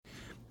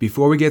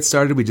Before we get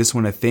started, we just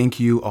want to thank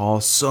you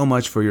all so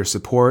much for your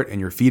support and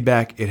your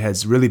feedback. It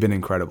has really been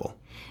incredible.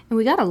 And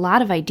we got a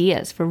lot of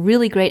ideas for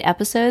really great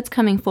episodes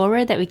coming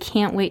forward that we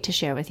can't wait to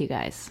share with you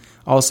guys.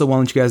 Also,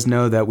 want to let you guys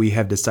know that we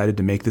have decided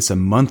to make this a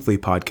monthly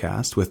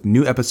podcast with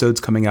new episodes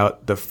coming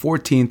out the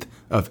 14th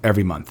of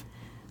every month.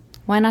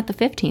 Why not the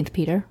 15th,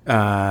 Peter?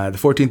 The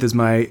 14th is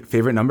my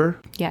favorite number.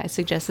 Yeah, I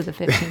suggested the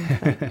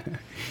 15th.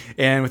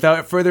 And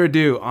without further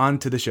ado, on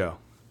to the show.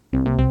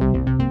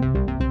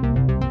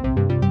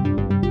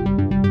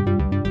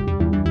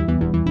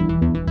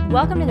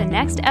 Welcome to the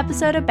next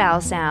episode of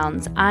Bowel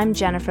Sounds. I'm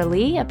Jennifer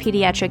Lee, a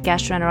pediatric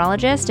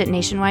gastroenterologist at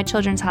Nationwide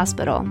Children's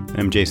Hospital.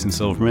 I'm Jason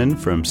Silverman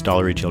from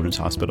Stollery Children's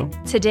Hospital.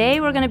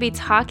 Today we're going to be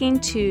talking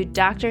to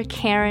Dr.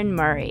 Karen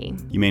Murray.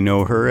 You may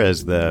know her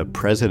as the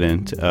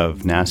president of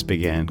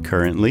NASPGHAN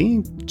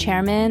currently.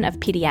 Chairman of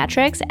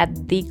pediatrics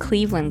at the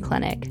Cleveland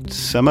Clinic.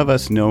 Some of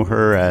us know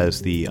her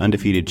as the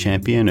undefeated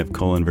champion of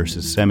colon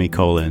versus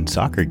semicolon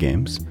soccer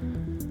games.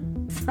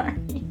 Sorry.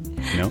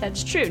 No?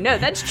 That's true. No,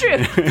 that's true.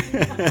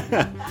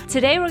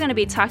 Today we're going to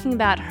be talking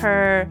about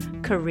her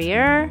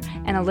career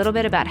and a little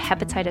bit about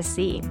hepatitis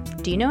C.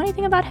 Do you know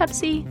anything about Hep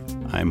C?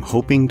 I'm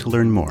hoping to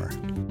learn more.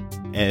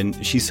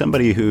 And she's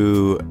somebody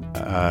who,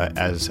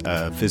 as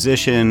a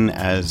physician,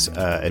 as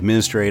an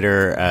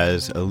administrator,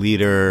 as a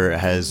leader,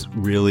 has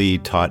really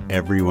taught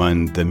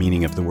everyone the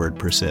meaning of the word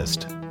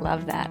persist.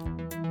 Love that.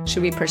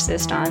 Should we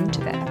persist on to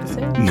that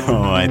episode?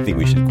 No, I think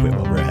we should quit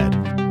while we're ahead.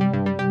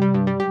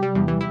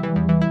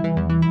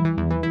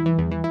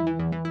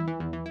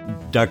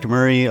 Dr.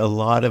 Murray, a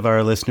lot of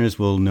our listeners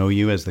will know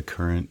you as the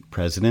current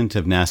president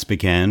of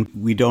NASPGHAN.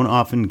 We don't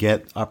often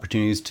get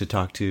opportunities to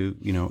talk to,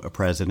 a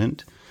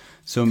president.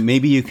 So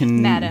maybe you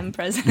can... Madam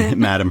President.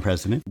 Madam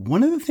President.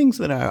 One of the things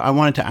that I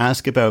wanted to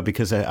ask about,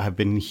 because I've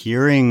been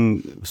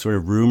hearing sort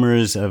of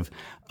rumors of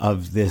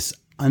this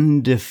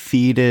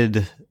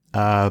undefeated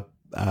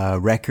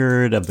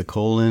record of the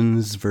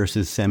colons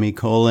versus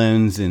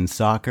semicolons in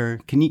soccer.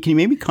 Can you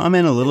maybe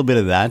comment a little bit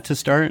of that to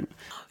start?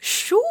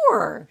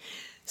 Sure.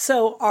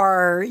 So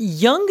our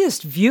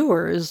youngest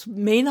viewers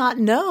may not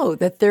know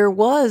that there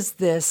was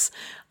this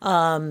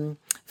fun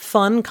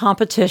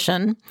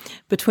competition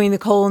between the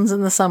colons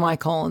and the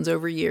semicolons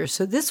over years.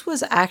 So this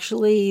was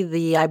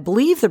actually I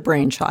believe the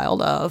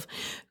brainchild of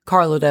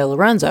Carlo De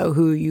Lorenzo,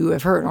 who you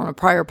have heard on a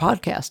prior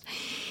podcast.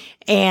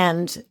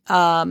 And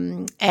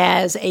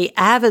as a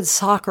avid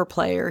soccer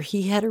player,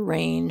 he had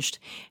arranged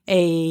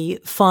a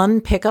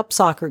fun pickup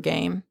soccer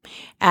game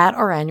at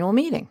our annual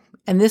meeting.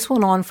 And this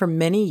went on for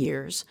many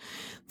years.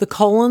 The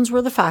colons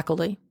were the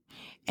faculty,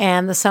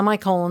 and the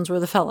semicolons were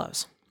the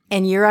fellows.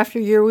 And year after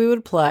year, we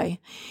would play,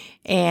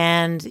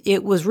 and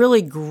it was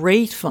really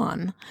great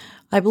fun.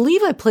 I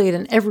believe I played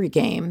in every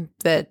game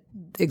that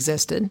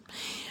existed.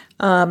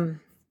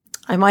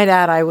 I might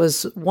add, I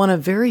was one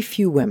of very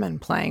few women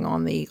playing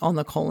on the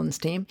colons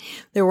team.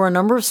 There were a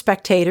number of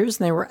spectators,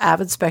 and they were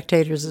avid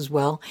spectators as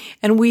well,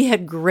 and we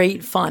had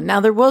great fun.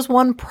 Now, there was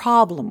one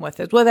problem with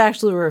it. Well,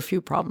 actually, there were a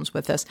few problems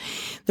with this.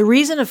 The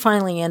reason it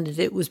finally ended,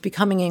 it was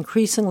becoming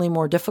increasingly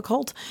more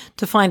difficult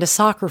to find a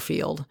soccer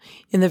field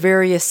in the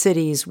various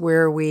cities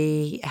where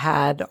we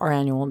had our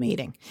annual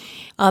meeting.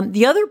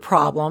 The other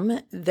problem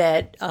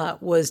that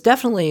was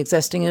definitely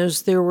existing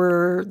is there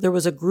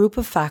was a group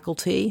of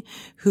faculty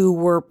who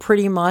were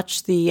pretty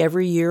much the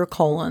every year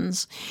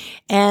colons.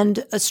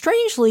 And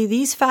strangely,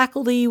 these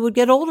faculty would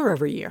get older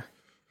every year.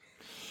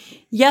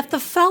 Yet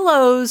the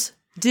fellows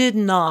did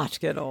not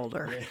get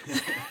older.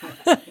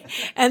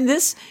 And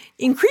this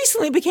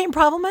increasingly became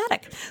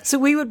problematic. So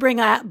we would bring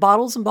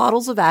bottles and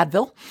bottles of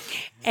Advil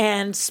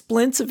and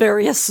splints of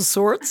various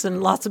sorts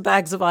and lots of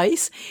bags of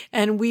ice,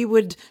 and we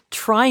would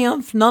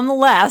triumph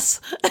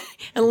nonetheless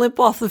and limp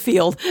off the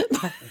field.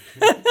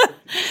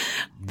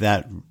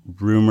 That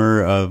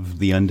rumor of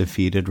the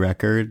undefeated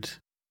record?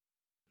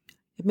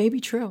 It may be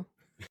true.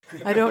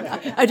 I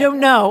don't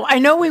know. I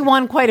know we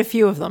won quite a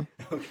few of them.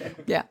 Okay.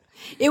 Yeah.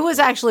 It was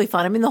actually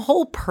fun. I mean, the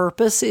whole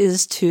purpose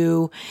is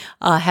to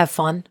have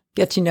fun,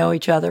 get to know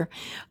each other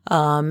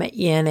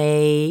in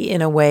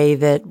a way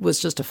that was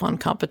just a fun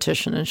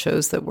competition and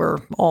shows that we're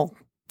all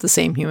the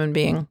same human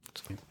being.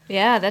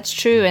 Yeah, that's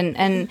true.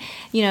 And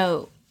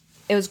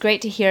it was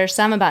great to hear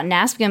some about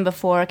NASPGHAN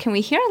before. Can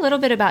we hear a little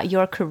bit about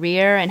your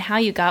career and how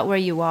you got where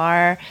you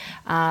are?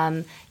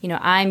 I'm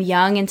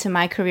young into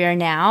my career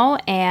now,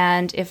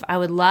 and if I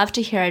would love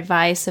to hear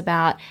advice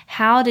about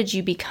how did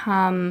you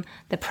become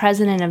the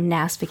president of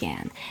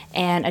NASPGHAN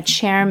and a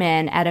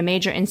chairman at a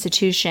major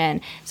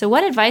institution? So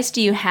what advice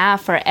do you have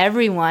for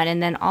everyone,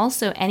 and then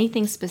also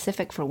anything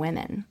specific for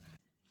women?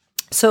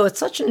 So it's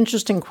such an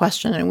interesting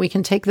question, and we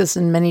can take this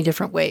in many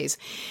different ways.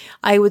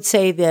 I would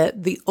say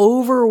that the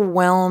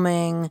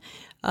overwhelming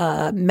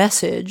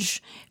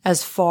message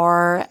as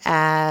far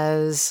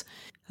as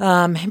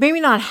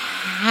maybe not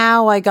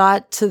how I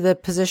got to the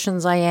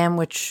positions I am,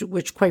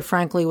 which quite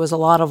frankly was a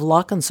lot of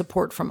luck and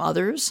support from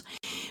others,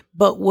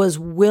 but was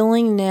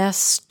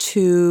willingness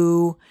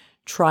to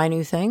try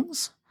new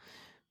things,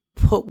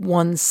 put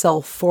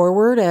oneself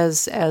forward,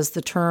 as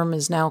the term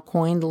is now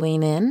coined,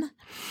 lean in,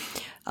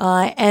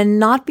 and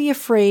not be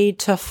afraid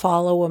to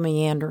follow a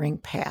meandering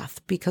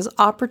path, because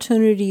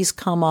opportunities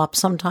come up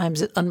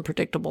sometimes at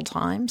unpredictable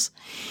times.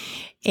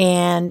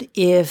 And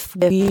if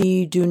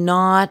we do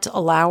not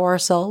allow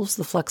ourselves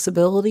the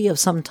flexibility of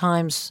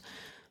sometimes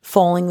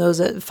following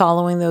those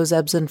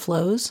ebbs and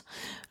flows,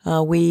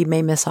 we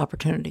may miss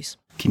opportunities.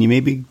 Can you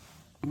maybe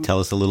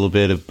tell us a little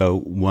bit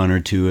about one or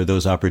two of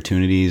those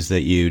opportunities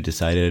that you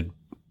decided,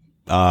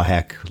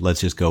 heck, let's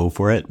just go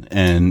for it,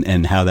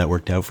 and how that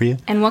worked out for you?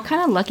 And what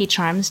kind of Lucky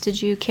Charms did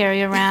you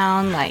carry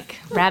around, like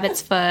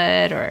rabbit's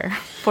foot or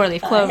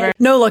four-leaf clover?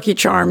 No Lucky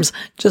Charms,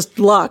 just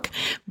luck.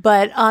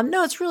 But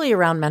no, it's really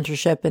around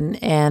mentorship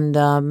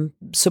and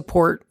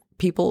support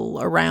people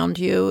around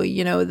you.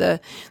 You know, the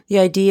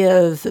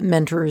idea of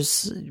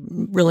mentors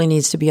really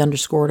needs to be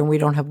underscored, and we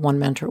don't have one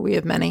mentor, we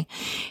have many,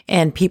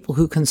 and people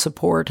who can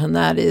support, and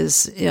that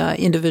is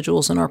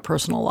individuals in our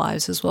personal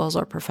lives as well as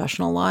our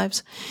professional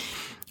lives.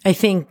 I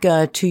think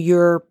to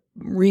your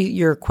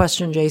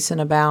question,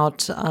 Jason,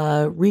 about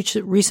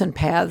recent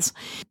paths,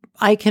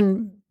 I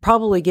can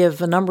probably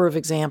give a number of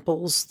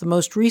examples. The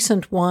most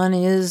recent one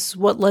is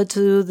what led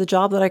to the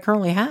job that I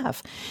currently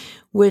have,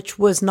 which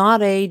was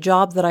not a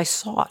job that I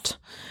sought.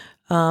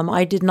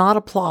 I did not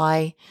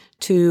apply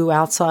to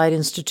outside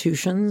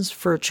institutions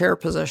for a chair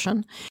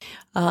position.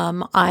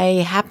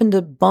 I happened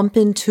to bump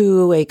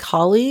into a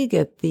colleague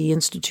at the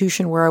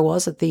institution where I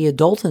was, at the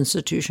adult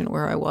institution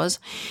where I was,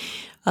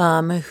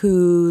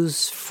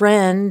 whose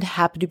friend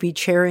happened to be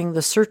chairing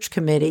the search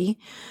committee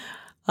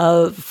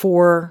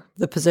for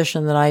the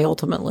position that I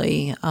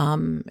ultimately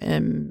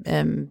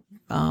am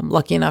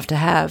lucky enough to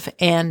have.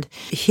 And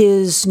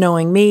his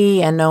knowing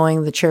me and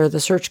knowing the chair of the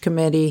search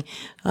committee,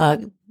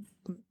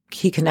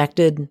 he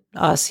connected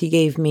us. He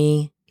gave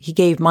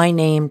my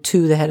name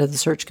to the head of the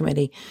search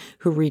committee,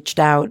 who reached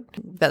out.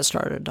 That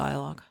started a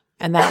dialogue,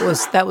 and that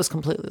was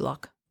completely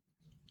luck.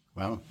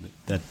 Wow,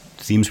 that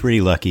seems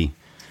pretty lucky.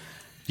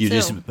 You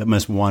just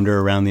must wander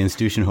around the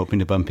institution hoping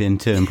to bump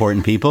into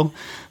important people.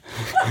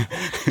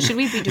 Should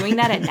we be doing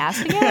that at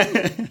NASP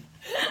again?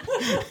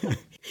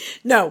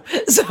 No.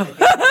 So I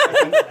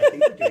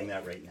think we're doing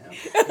that right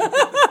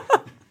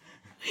now.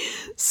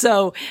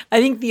 So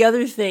I think the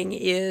other thing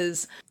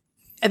is,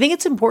 I think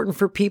it's important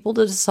for people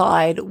to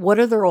decide what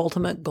are their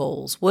ultimate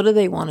goals. What do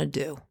they want to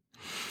do?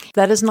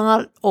 That is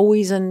not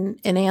always an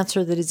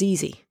answer that is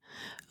easy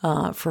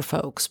for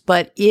folks.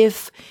 But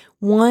if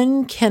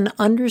one can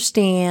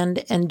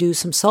understand and do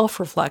some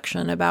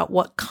self-reflection about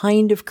what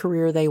kind of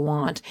career they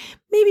want,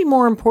 maybe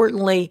more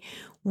importantly,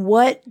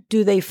 what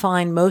do they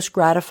find most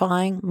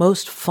gratifying,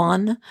 most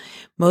fun,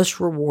 most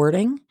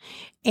rewarding,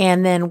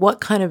 and then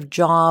what kind of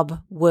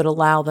job would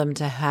allow them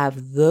to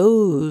have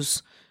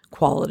those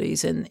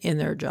qualities in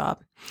their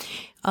job.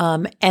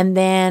 And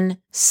then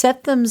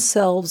set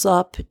themselves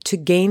up to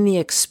gain the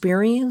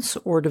experience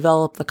or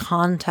develop the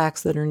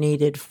contacts that are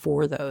needed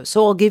for those.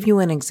 So I'll give you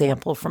an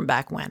example from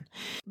back when.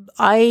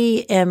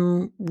 I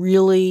am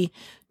really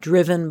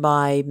driven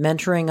by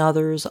mentoring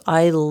others.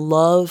 I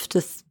love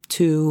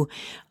to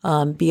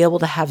be able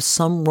to have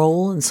some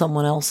role in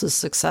someone else's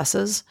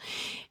successes.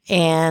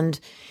 And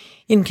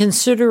in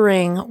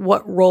considering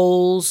what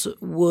roles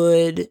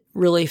would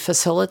really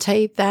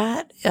facilitate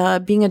that,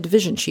 being a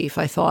division chief,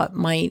 I thought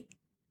might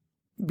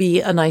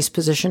be a nice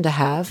position to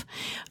have,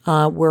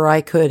 where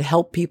I could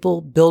help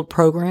people build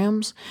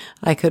programs.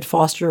 I could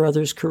foster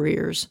others'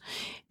 careers.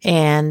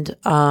 And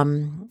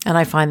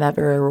I find that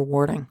very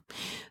rewarding.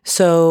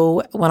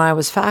 So when I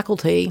was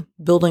faculty,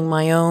 building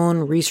my own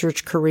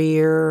research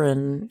career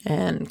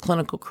and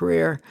clinical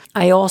career,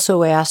 I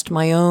also asked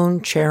my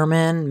own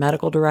chairman,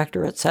 medical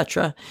director,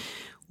 etc.,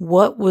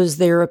 what was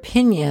their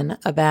opinion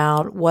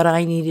about what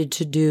I needed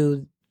to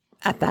do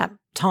at that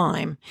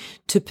time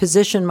to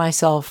position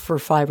myself for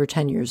 5 or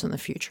 10 years in the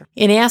future.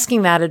 In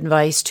asking that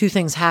advice, two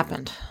things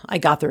happened. I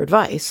got their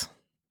advice,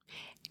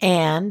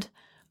 and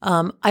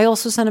I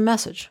also sent a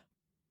message.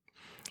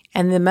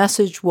 And the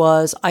message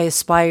was, I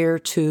aspire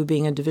to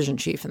being a division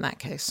chief in that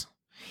case.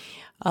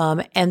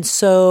 And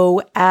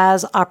so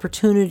as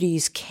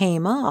opportunities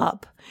came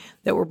up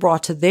that were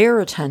brought to their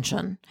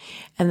attention,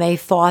 and they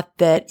thought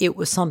that it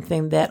was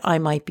something that I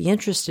might be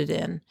interested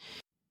in,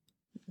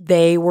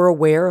 they were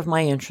aware of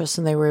my interests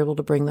and they were able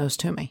to bring those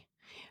to me.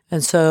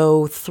 And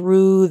so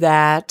through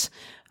that,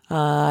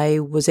 I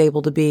was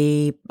able to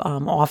be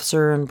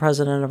officer and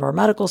president of our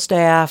medical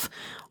staff,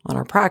 on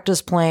our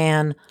practice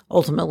plan,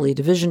 ultimately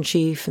division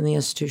chief in the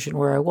institution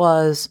where I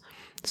was,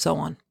 so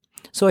on.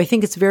 So I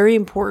think it's very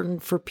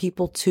important for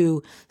people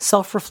to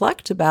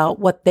self-reflect about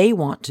what they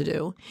want to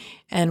do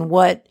and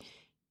what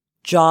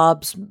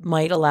jobs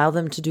might allow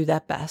them to do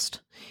that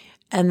best.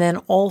 And then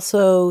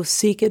also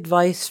seek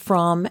advice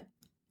from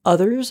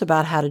others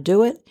about how to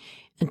do it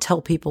and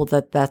tell people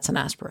that that's an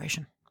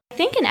aspiration. I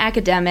think in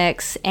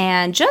academics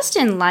and just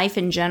in life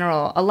in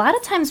general, a lot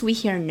of times we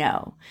hear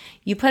no.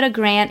 You put a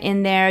grant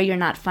in there, you're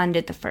not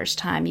funded the first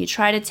time. You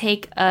try to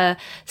take a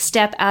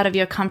step out of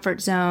your comfort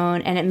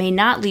zone, and it may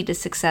not lead to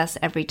success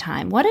every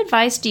time. What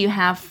advice do you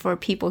have for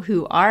people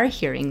who are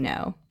hearing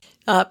no?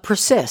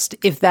 Persist.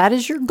 If that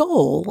is your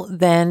goal,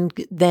 then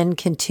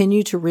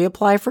continue to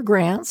reapply for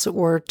grants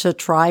or to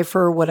try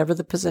for whatever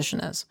the position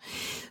is.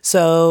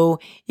 So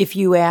if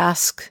you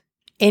ask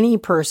any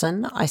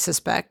person, I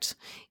suspect,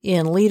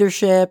 in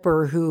leadership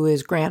or who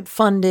is grant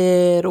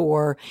funded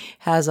or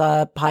has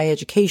a high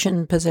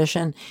education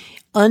position,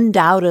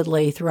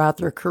 undoubtedly throughout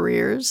their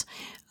careers,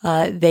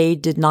 they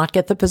did not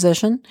get the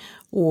position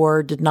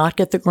or did not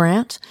get the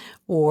grant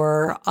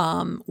or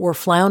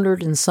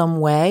floundered in some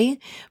way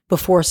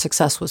before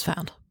success was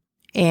found.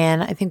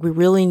 And I think we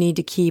really need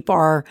to keep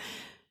our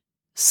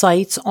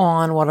sights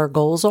on what our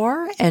goals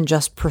are and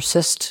just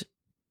persist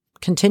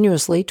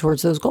continuously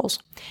towards those goals.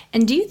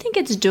 And do you think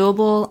it's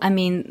doable? I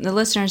mean, the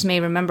listeners may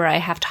remember I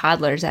have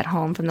toddlers at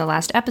home from the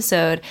last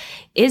episode.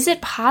 Is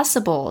it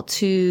possible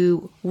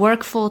to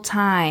work full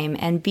time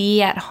and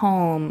be at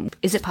home?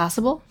 Is it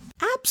possible?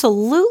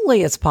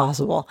 Absolutely, it's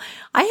possible.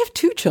 I have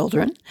 2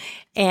 children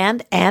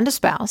and a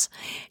spouse,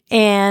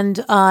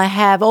 and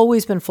have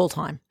always been full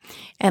time.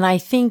 And I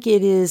think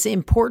it is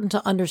important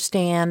to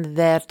understand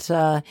that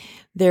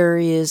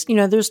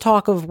there's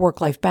talk of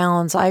work-life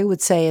balance. I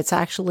would say it's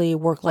actually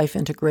work-life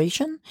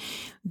integration,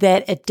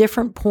 that at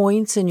different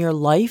points in your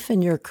life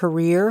and your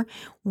career,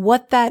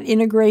 what that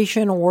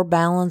integration or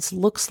balance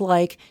looks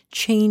like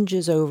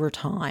changes over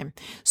time.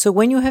 So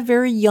when you have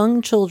very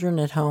young children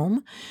at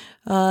home,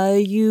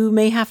 you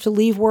may have to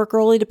leave work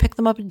early to pick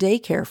them up at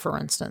daycare, for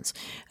instance.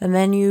 And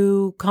then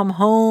you come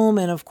home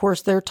and of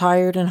course they're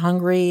tired and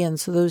hungry. And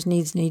so those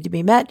needs need to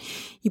be met.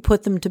 You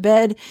put them to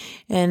bed.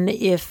 And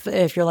if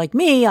you're like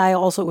me, I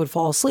also would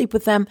fall asleep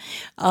with them,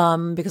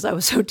 because I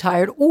was so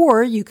tired,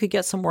 or you could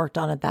get some work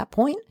done at that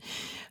point.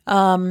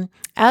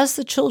 As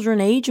the children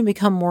age and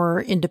become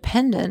more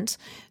independent,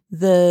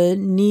 the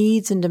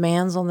needs and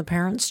demands on the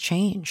parents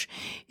change.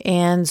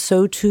 And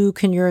so too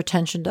can your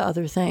attention to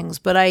other things.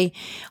 But I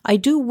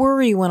do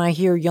worry when I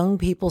hear young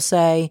people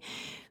say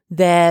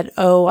that,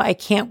 oh, I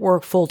can't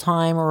work full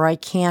time or I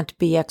can't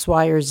be X,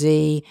 Y, or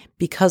Z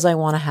because I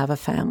want to have a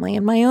family.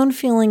 And my own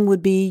feeling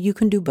would be you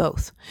can do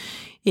both.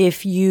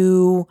 If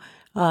you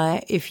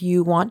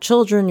want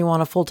children, you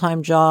want a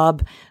full-time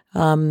job, you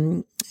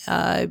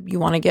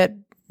want to get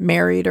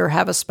married or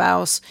have a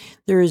spouse,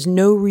 there is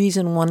no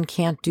reason one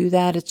can't do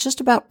that. It's just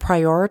about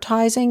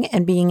prioritizing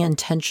and being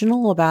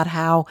intentional about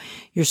how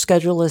your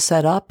schedule is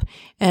set up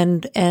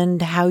and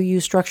how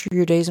you structure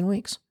your days and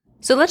weeks.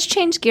 So let's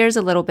change gears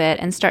a little bit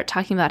and start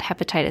talking about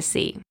hepatitis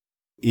C.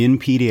 In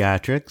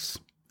pediatrics,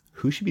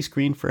 who should be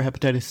screened for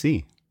hepatitis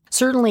C?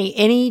 Certainly,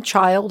 any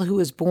child who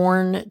is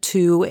born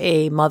to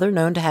a mother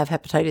known to have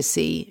hepatitis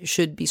C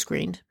should be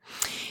screened.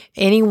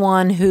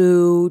 Anyone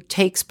who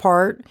takes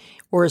part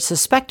or is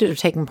suspected of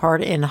taking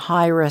part in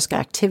high-risk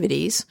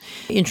activities,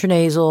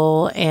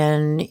 intranasal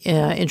and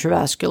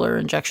intravascular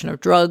injection of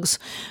drugs,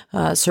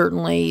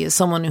 certainly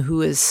someone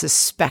who is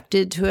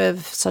suspected to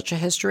have such a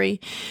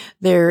history.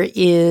 There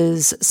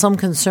is some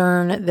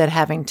concern that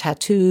having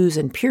tattoos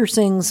and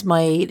piercings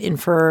might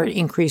infer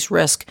increased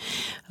risk,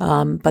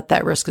 but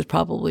that risk is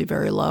probably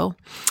very low.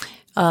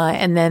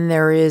 And then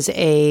there is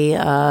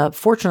a,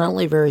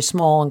 fortunately, very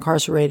small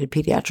incarcerated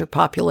pediatric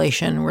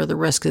population where the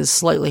risk is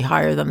slightly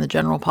higher than the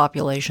general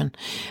population.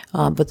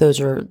 But those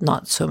are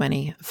not so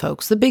many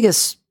folks. The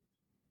biggest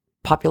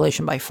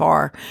population by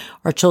far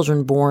are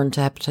children born to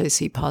hepatitis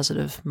C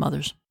positive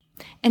mothers.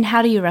 And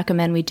how do you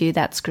recommend we do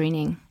that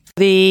screening?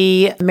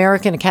 The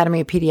American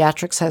Academy of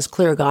Pediatrics has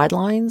clear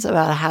guidelines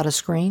about how to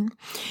screen.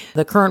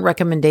 The current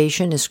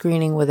recommendation is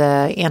screening with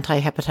an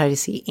anti-hepatitis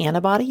C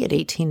antibody at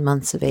 18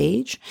 months of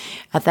age.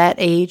 At that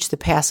age, the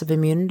passive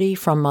immunity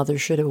from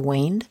mothers should have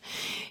waned,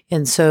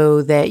 and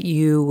so that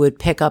you would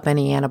pick up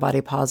any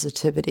antibody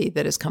positivity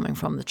that is coming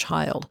from the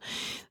child.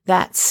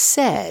 That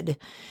said,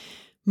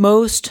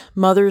 most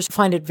mothers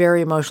find it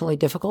very emotionally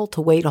difficult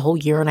to wait a whole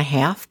year and a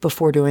half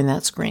before doing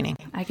that screening.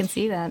 I can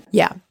see that.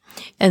 Yeah.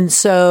 And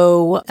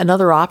so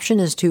another option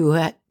is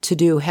to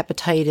do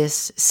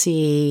hepatitis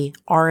C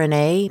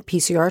RNA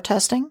PCR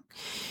testing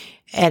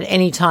at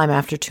any time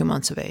after 2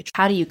 months of age.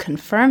 How do you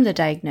confirm the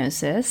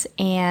diagnosis?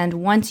 And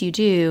once you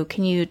do,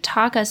 can you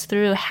talk us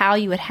through how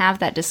you would have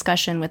that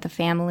discussion with the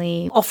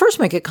family? I'll first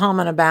make a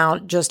comment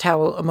about just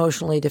how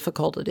emotionally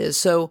difficult it is.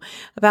 So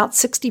about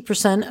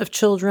 60% of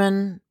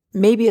children,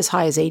 maybe as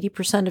high as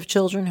 80% of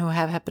children who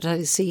have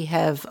hepatitis C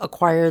have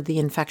acquired the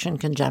infection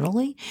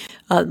congenitally.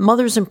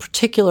 Mothers in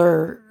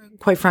particular,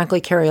 quite frankly,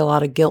 carry a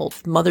lot of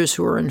guilt. Mothers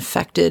who are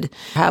infected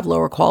have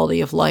lower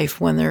quality of life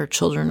when their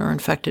children are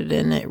infected,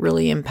 and it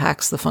really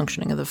impacts the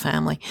functioning of the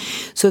family.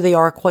 So they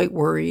are quite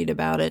worried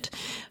about it.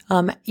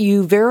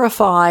 You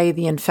verify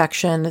the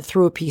infection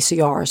through a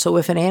PCR. So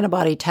if an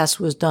antibody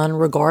test was done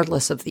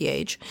regardless of the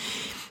age,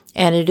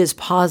 and it is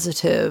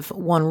positive,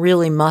 one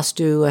really must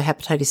do a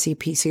hepatitis C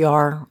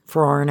PCR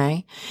for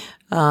RNA.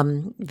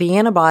 The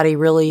antibody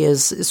really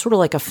is sort of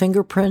like a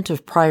fingerprint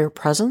of prior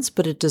presence,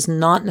 but it does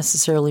not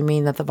necessarily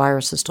mean that the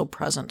virus is still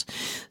present.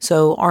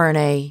 So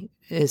RNA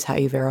is how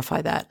you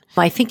verify that.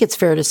 I think it's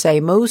fair to say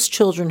most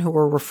children who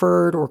are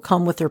referred or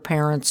come with their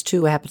parents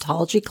to a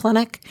hepatology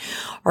clinic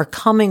are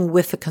coming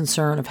with the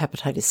concern of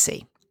hepatitis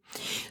C.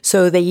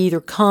 So they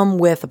either come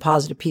with a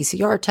positive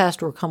PCR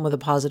test or come with a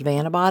positive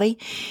antibody.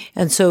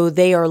 And so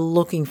they are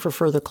looking for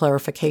further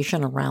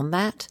clarification around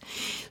that.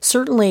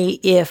 Certainly,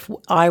 if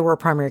I were a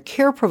primary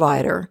care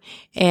provider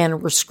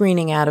and were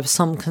screening out of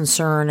some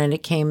concern and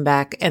it came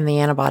back and the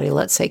antibody,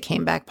 let's say,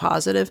 came back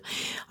positive,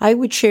 I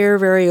would share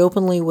very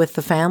openly with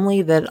the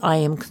family that I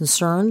am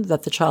concerned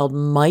that the child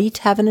might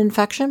have an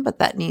infection, but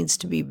that needs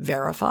to be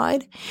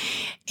verified.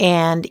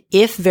 And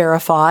if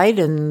verified,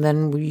 and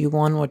then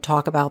one would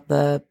talk about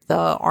the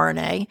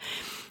RNA,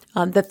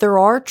 that there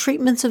are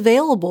treatments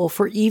available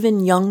for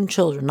even young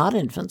children, not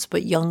infants,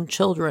 but young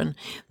children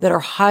that are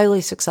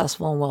highly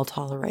successful and well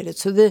tolerated.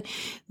 So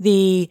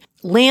the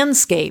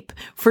landscape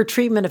for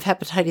treatment of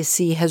hepatitis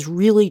C has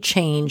really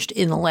changed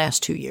in the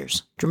last 2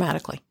 years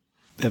dramatically.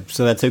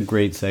 So that's a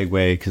great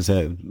segue, because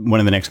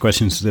one of the next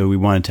questions that we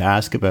wanted to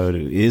ask about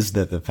is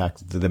that the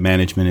fact that the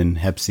management in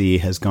Hep C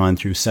has gone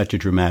through such a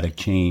dramatic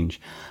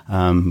change,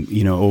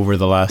 over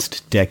the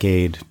last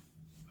decade,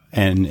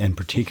 and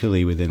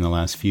particularly within the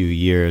last few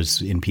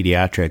years in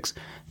pediatrics.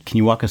 Can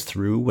you walk us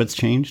through what's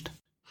changed?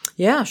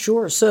 Yeah,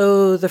 sure.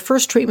 So the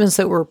first treatments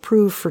that were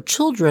approved for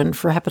children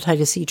for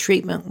hepatitis C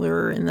treatment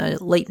were in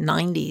the late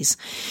 90s.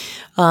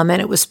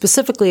 And it was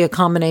specifically a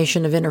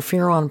combination of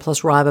interferon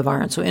plus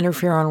ribavirin. So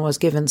interferon was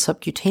given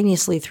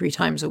subcutaneously 3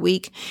 times a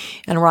week,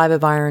 and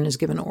ribavirin is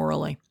given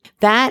orally.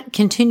 That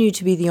continued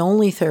to be the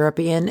only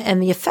therapy,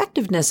 and the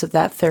effectiveness of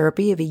that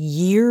therapy, of a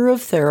year of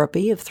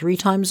therapy, of 3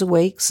 times a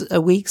week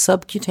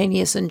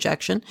subcutaneous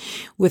injection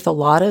with a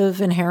lot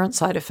of inherent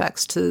side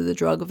effects to the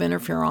drug of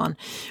interferon,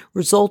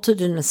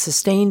 resulted in a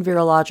sustained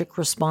virologic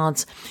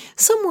response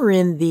somewhere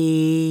in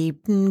the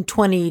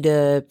 20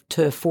 to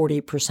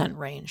 40%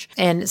 range.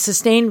 And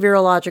sustained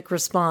virologic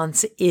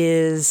response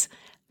is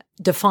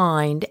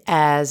defined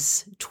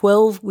as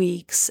 12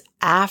 weeks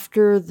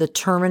after the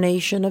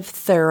termination of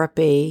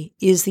therapy,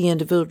 is the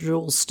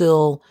individual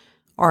still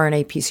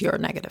RNA PCR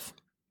negative.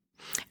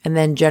 And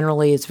then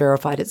generally it's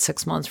verified at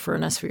 6 months for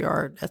an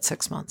SVR at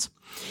 6 months.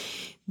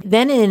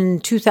 Then in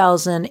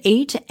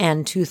 2008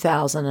 and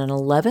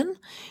 2011,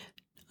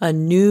 a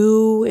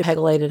new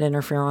pegylated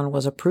interferon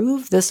was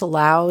approved. This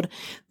allowed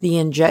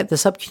the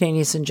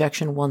subcutaneous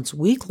injection once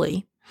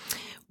weekly,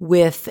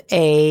 with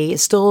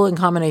still in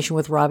combination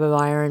with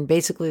ribavirin,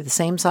 basically the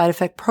same side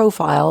effect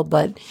profile,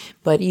 but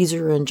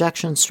easier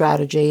injection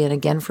strategy, and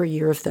again for a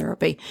year of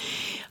therapy.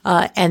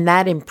 And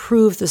that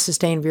improved the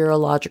sustained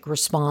virologic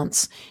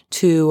response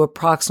to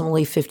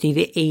approximately 50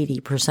 to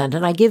 80%.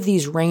 And I give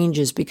these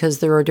ranges because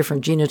there are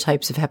different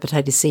genotypes of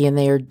hepatitis C and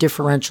they are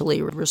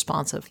differentially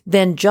responsive.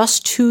 Then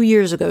just 2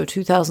 years ago,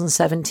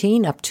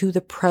 2017, up to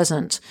the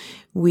present,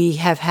 we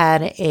have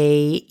had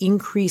a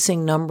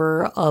increasing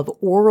number of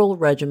oral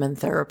regimen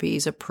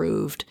therapies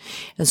approved.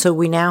 And so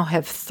we now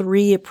have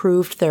 3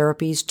 approved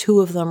therapies. 2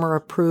 of them are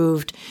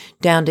approved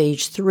down to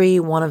age 3.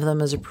 1 of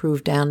them is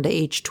approved down to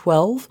age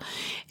 12.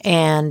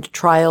 And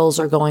trials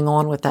are going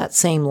on with that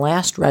same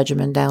last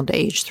regimen down to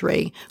age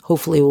 3.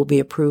 Hopefully will be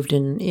approved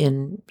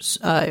in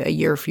a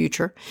year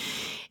future.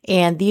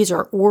 And these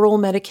are oral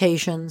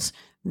medications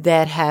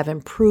that have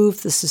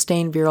improved the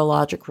sustained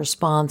virologic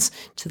response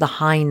to the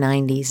high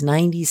 90s,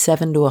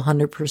 97 to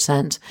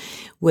 100%,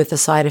 with a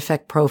side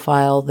effect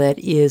profile that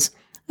is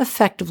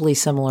effectively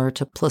similar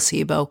to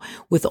placebo,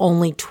 with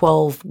only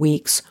 12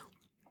 weeks,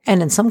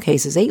 and in some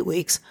cases 8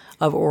 weeks,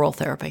 of oral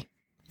therapy.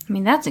 I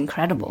mean, that's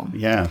incredible.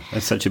 Yeah,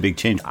 that's such a big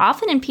change.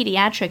 Often in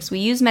pediatrics, we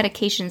use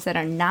medications that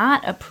are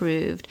not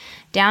approved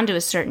down to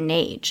a certain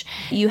age.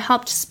 You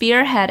helped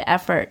spearhead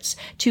efforts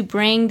to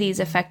bring these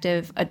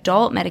effective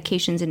adult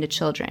medications into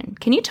children.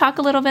 Can you talk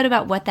a little bit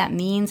about what that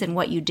means and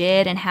what you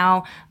did and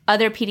how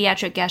other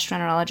pediatric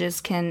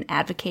gastroenterologists can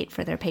advocate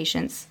for their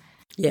patients?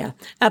 Yeah,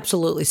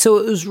 absolutely. So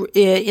it was,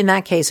 in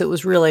that case, it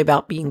was really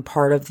about being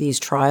part of these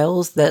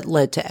trials that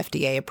led to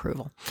FDA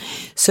approval.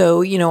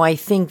 So, I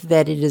think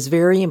that it is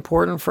very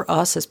important for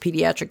us as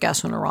pediatric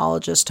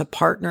gastroenterologists to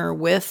partner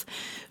with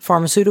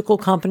pharmaceutical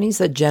companies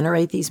that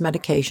generate these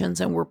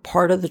medications, and we're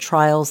part of the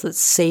trials that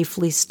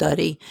safely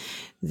study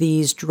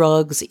these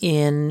drugs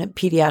in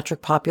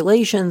pediatric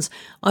populations,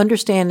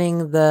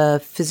 understanding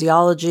the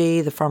physiology,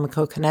 the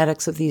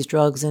pharmacokinetics of these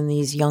drugs in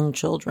these young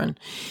children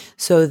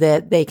so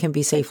that they can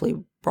be safely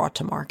brought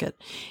to market.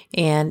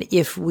 And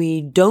if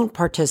we don't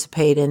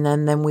participate in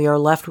them, then we are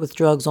left with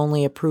drugs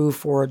only approved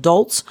for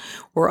adults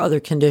or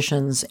other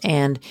conditions.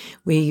 And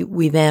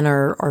we then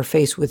are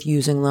faced with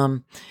using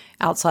them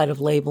outside of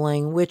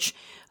labeling, which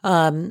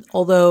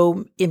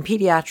although in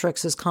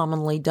pediatrics is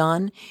commonly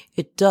done,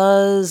 it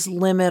does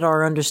limit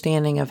our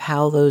understanding of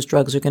how those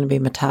drugs are going to be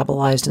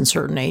metabolized in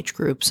certain age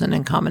groups and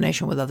in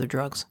combination with other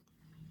drugs.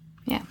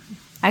 Yeah.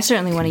 I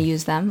certainly want to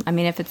use them. I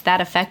mean, if it's that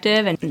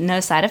effective and no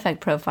side effect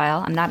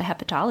profile, I'm not a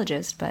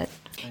hepatologist, but...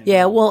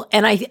 Yeah, well,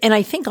 and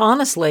I think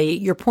honestly,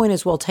 your point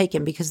is well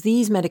taken because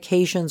these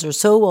medications are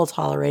so well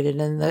tolerated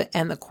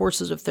and the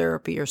courses of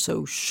therapy are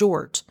so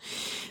short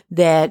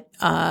that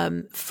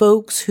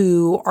folks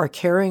who are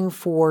caring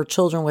for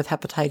children with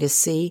hepatitis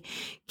C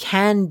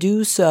can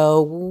do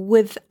so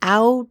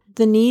without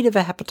the need of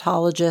a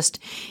hepatologist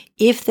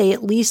if they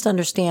at least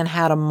understand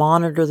how to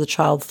monitor the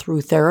child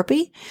through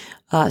therapy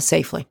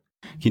safely.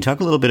 Can you talk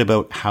a little bit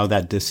about how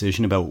that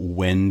decision about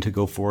when to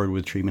go forward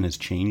with treatment has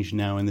changed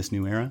now in this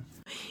new era?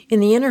 In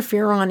the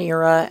interferon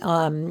era,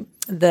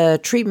 the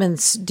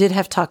treatments did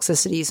have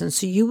toxicities. And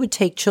so you would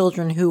take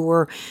children who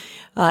were,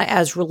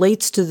 as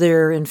relates to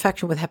their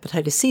infection with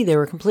hepatitis C, they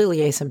were completely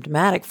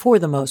asymptomatic for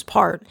the most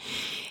part.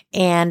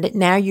 And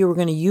now you were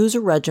going to use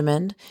a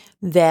regimen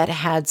that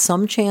had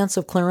some chance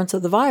of clearance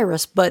of the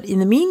virus, but in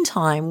the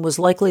meantime was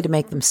likely to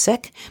make them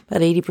sick.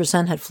 About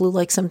 80% had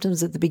flu-like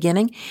symptoms at the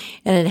beginning,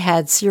 and it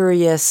had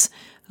serious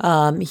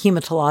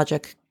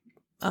hematologic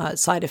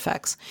side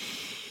effects.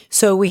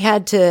 So we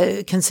had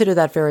to consider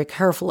that very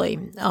carefully.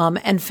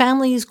 And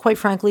families, quite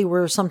frankly,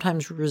 were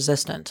sometimes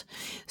resistant.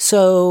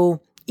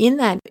 So in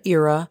that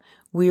era,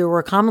 we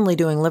were commonly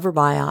doing liver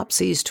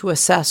biopsies to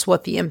assess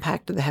what the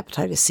impact of the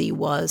hepatitis C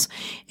was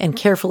and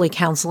carefully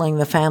counseling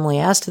the family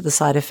as to the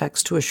side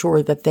effects to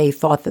assure that they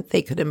thought that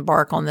they could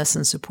embark on this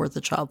and support the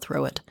child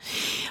through it.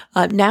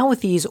 Now with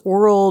these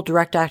oral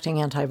direct-acting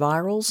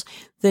antivirals,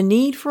 the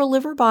need for a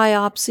liver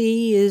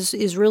biopsy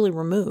is really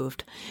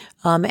removed.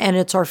 And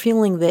it's our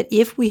feeling that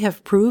if we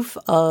have proof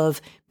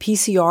of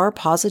PCR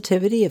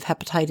positivity of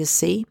hepatitis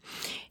C,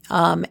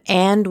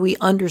 and we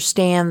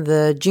understand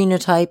the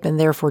genotype and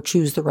therefore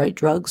choose the right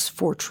drugs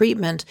for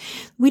treatment,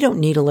 we don't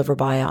need a liver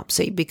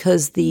biopsy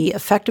because the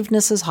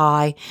effectiveness is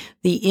high,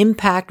 the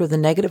impact or the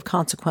negative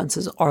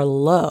consequences are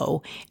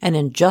low, and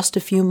in just a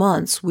few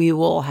months, we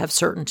will have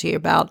certainty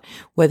about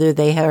whether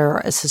they are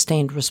a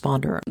sustained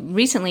responder.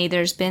 Recently,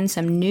 there's been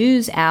some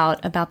news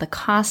out about the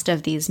cost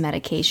of these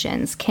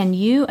medications. Can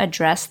you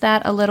address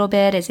that a little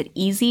bit? Is it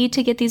easy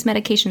to get these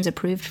medications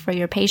approved for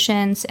your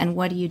patients, and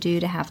what do you do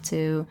to have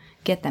to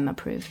get them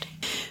approved?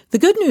 The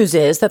good news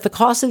is that the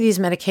cost of these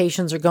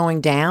medications are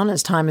going down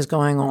as time is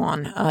going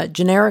on.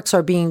 Generics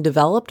are being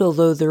developed,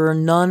 although there are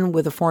none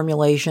with a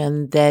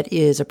formulation that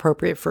is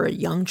appropriate for a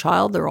young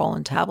child. They're all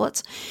in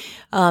tablets.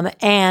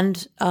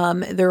 And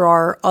there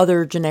are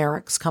other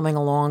generics coming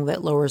along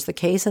that lowers the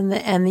case.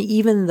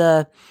 Even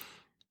the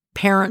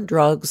parent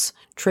drugs,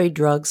 trade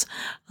drugs,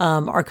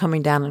 are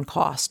coming down in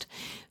cost.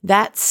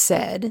 That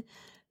said,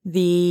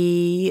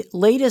 the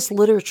latest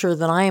literature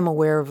that I am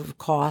aware of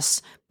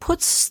costs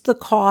puts the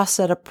costs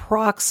at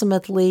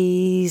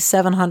approximately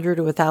 $700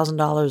 to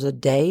 $1,000 a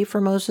day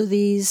for most of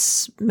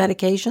these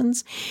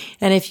medications.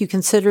 And if you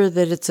consider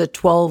that it's a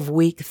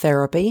 12-week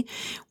therapy,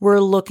 we're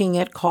looking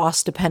at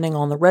costs depending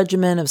on the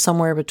regimen of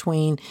somewhere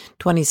between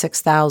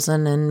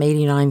 $26,000 and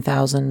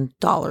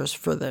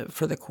 $89,000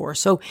 for the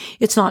course. So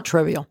it's not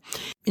trivial.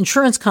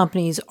 Insurance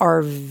companies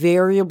are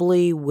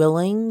variably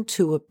willing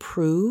to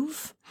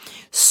approve.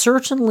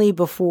 Certainly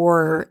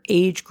before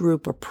age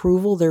group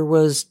approval, there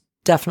was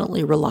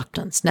definitely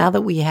reluctance. Now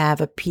that we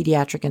have a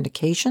pediatric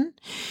indication,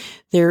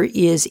 there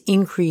is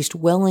increased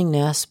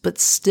willingness, but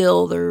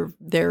still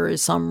there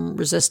is some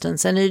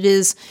resistance. And it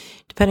is,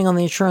 depending on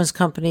the insurance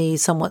company,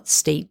 somewhat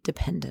state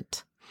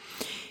dependent.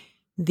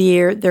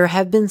 There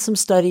have been some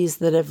studies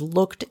that have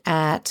looked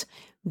at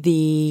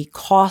the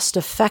cost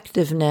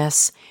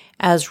effectiveness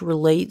as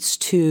relates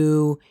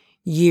to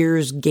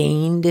years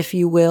gained, if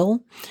you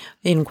will,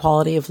 in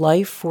quality of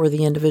life for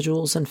the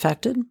individuals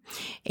infected.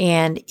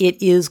 And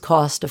it is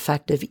cost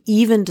effective,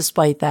 even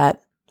despite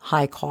that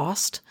high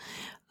cost,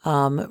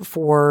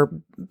 for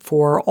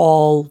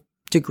all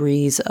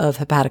degrees of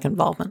hepatic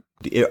involvement.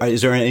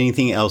 Is there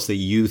anything else that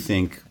you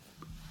think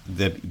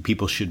that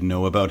people should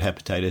know about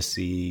hepatitis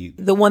C?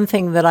 The one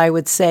thing that I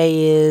would say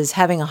is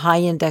having a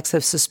high index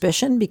of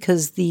suspicion,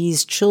 because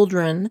these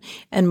children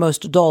and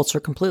most adults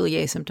are completely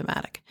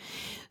asymptomatic.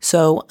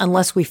 So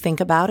unless we think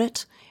about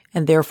it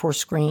and therefore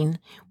screen,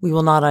 we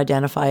will not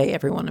identify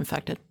everyone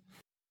infected.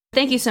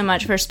 Thank you so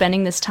much for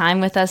spending this time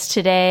with us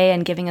today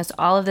and giving us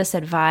all of this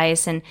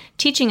advice and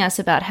teaching us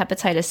about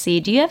hepatitis C.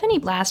 Do you have any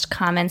last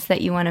comments that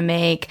you want to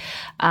make,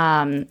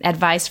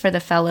 advice for the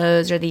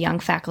fellows or the young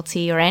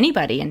faculty or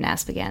anybody in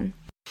NASPGHAN?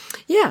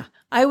 Yeah,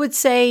 I would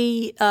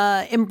say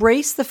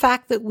embrace the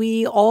fact that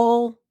we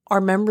all are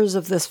members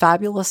of this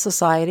fabulous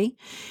society.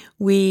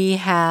 We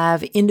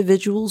have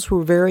individuals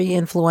who are very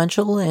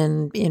influential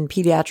in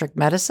pediatric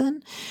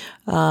medicine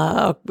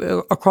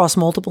across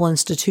multiple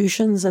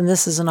institutions, and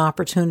this is an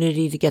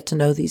opportunity to get to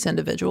know these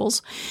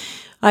individuals.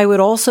 I would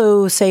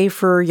also say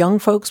for young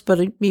folks, but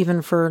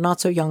even for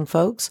not so young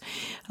folks,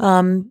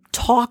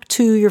 talk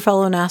to your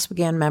fellow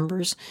NASPGHAN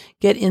members,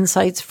 get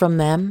insights from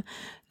them.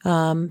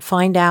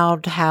 Find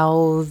out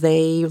how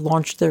they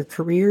launched their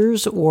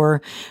careers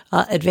or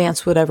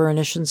advance whatever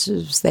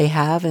initiatives they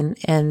have,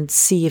 and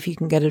see if you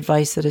can get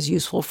advice that is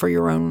useful for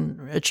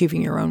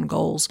achieving your own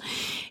goals.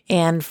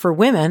 And for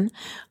women,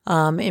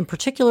 in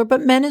particular,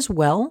 but men as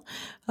well,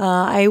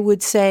 I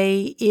would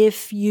say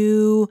if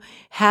you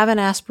have an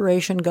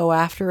aspiration, go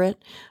after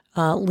it.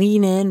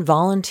 Lean in,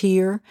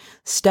 volunteer,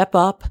 step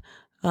up.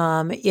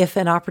 If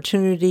an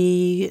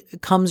opportunity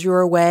comes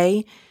your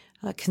way,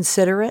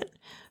 consider it.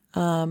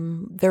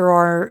 There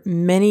are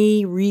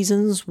many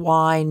reasons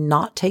why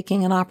not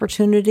taking an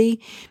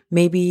opportunity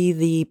may be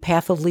the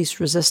path of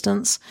least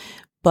resistance,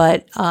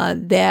 but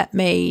that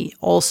may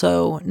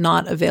also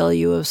not avail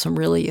you of some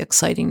really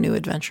exciting new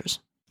adventures.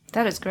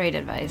 That is great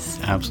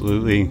advice.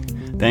 Absolutely.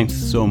 Thanks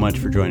so much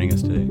for joining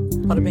us today.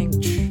 Bada bing.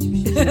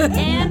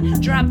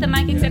 And drop the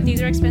mic, except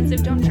these are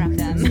expensive. Don't drop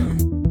them.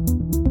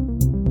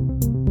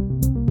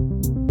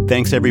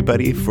 Thanks,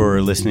 everybody,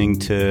 for listening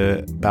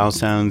to Bow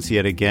Sounds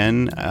yet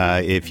again.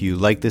 If you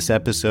like this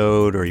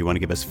episode or you want to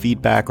give us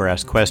feedback or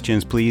ask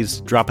questions,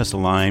 please drop us a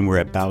line. We're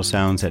at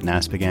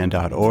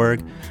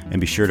bowsounds@naspegan.org.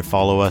 And be sure to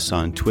follow us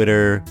on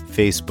Twitter,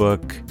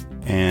 Facebook,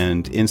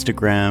 and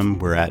Instagram.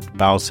 We're at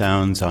Bow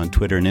Sounds on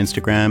Twitter and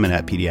Instagram, and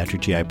at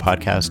Pediatric GI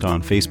Podcast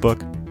on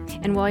Facebook.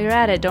 And while you're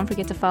at it, don't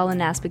forget to follow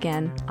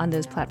NASPGHAN on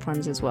those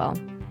platforms as well.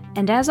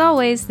 And as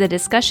always, the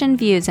discussion,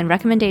 views, and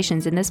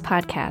recommendations in this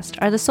podcast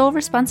are the sole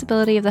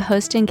responsibility of the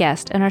host and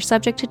guest and are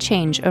subject to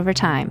change over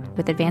time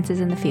with advances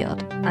in the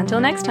field.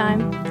 Until next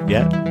time.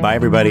 Yeah. Bye,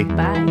 everybody.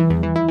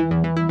 Bye.